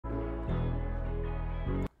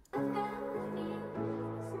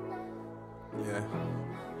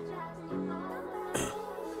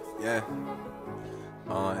Yeah.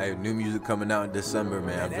 Yeah. Hey, new music coming out in December,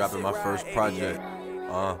 man. I'm dropping my first project.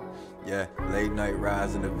 Yeah, late night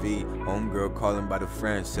rides in the V. Homegirl calling by the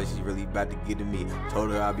friend, said she really about to get to me. Told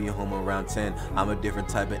her I'll be home around 10. I'm a different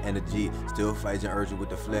type of energy, still fighting urgent with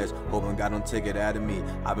the flesh. Hoping God don't take it out of me.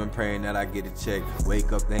 I've been praying that I get a check.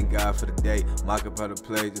 Wake up, thank God for the day. Mock up how the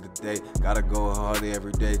plays of the day. Gotta go hard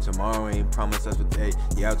every day. Tomorrow ain't promised us a day.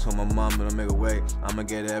 Yeah, I told my mom to make a way. I'ma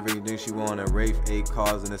get everything she wanted. Wraith, 8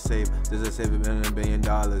 cars in the safe. There's a safe $1 billion.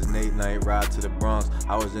 Late night ride to the Bronx.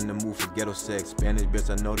 I was in the mood for ghetto sex. Spanish bitch,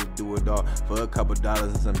 I know to do it all for a couple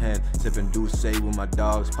dollars and some hen. Sipping Douce with my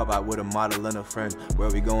dogs. Pop out with a model and a friend. Where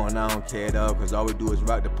we going, I don't care at all, cause all we do is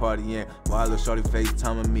rock the party in. While little shorty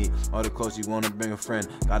FaceTiming me. All the clothes she wanna bring a friend.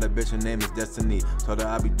 Got a bitch, her name is Destiny. Told her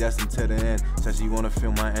I'll be destined to the end. Said she wanna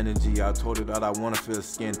feel my energy. I told her that I wanna feel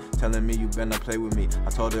skin. Telling me you better not play with me. I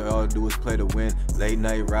told her all I do is play to win. Late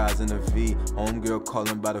night rides in the V. Homegirl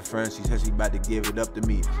calling by the friend. She said she about to give it up to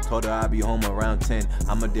me. Told her I'll be home around 10.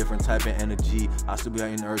 I'm a different type of energy. I still be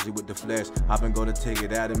in urgent with the flesh. I've been gonna take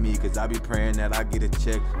it out of me, cause I be praying that I get a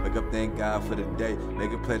check. Wake up, thank God for the day.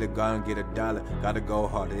 Make a play to God and get a dollar. Gotta go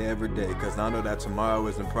harder every day, cause I know that tomorrow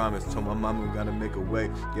isn't promised. Told my mama we gotta make a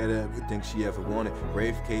way. Get her everything she ever wanted.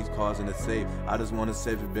 Brave case cars in the safe. I just wanna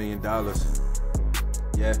save $1 billion.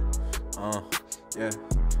 Yeah, yeah, yeah,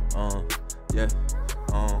 yeah,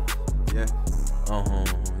 yeah,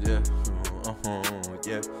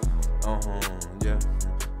 yeah, yeah,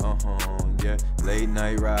 yeah. Late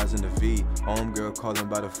night rides in the V. Homegirl calling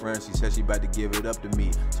by the friend. She said she about to give it up to me.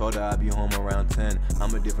 Told her I'll be home around 10.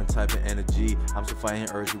 I'm a different type of energy. I'm still fighting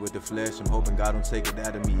urgent with the flesh. I'm hoping God don't take it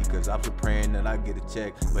out of me, cause I'm still praying that I get a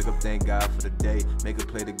check. Wake up, thank God for the day. Make a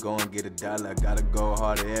play to go and get a dollar. I gotta go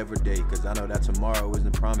harder every day, cause I know that tomorrow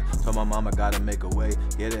isn't promised. Told my mama gotta make a way.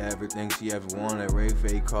 Get her everything she ever wanted. Wraith,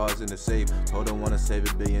 8 cars in the safe. Told her wanna save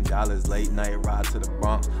 $1 billion. Late night ride to the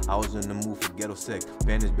Bronx. I was in the mood for ghetto sex.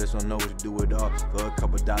 Spanish bitch don't know what to do with all. For a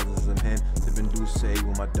couple dollars and some hen. Sipping Douce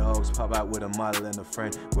with my dogs. Pop out with a model and a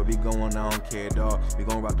friend. Where we going, I don't care at all. We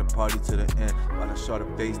gon' rock the party to the end. While I short her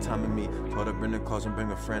FaceTiming me. Told her bring the calls and bring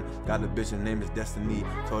a friend. Got a bitch, her name is Destiny.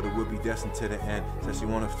 Told her we'll be destined to the end. Said she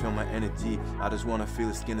wanna feel my energy. I just wanna feel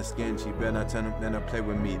it skin to skin. She better not tell them then to play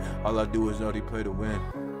with me. All I do is already play to win.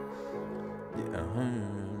 Yeah,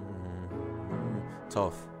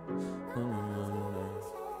 tough.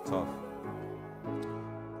 Tough.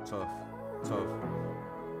 Tough. Tough.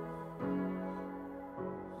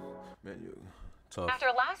 Man, you tough. After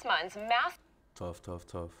last month's mass. Tough.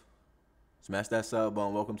 Smash that sub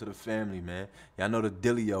button. Welcome to the family, man. Y'all know the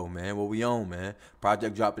dealio, man. What we on, man.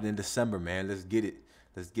 Project dropping in December, man. Let's get it.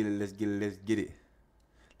 Let's get it. Let's get it. Let's get it.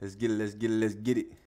 Let's get it. Let's get it. Let's get it.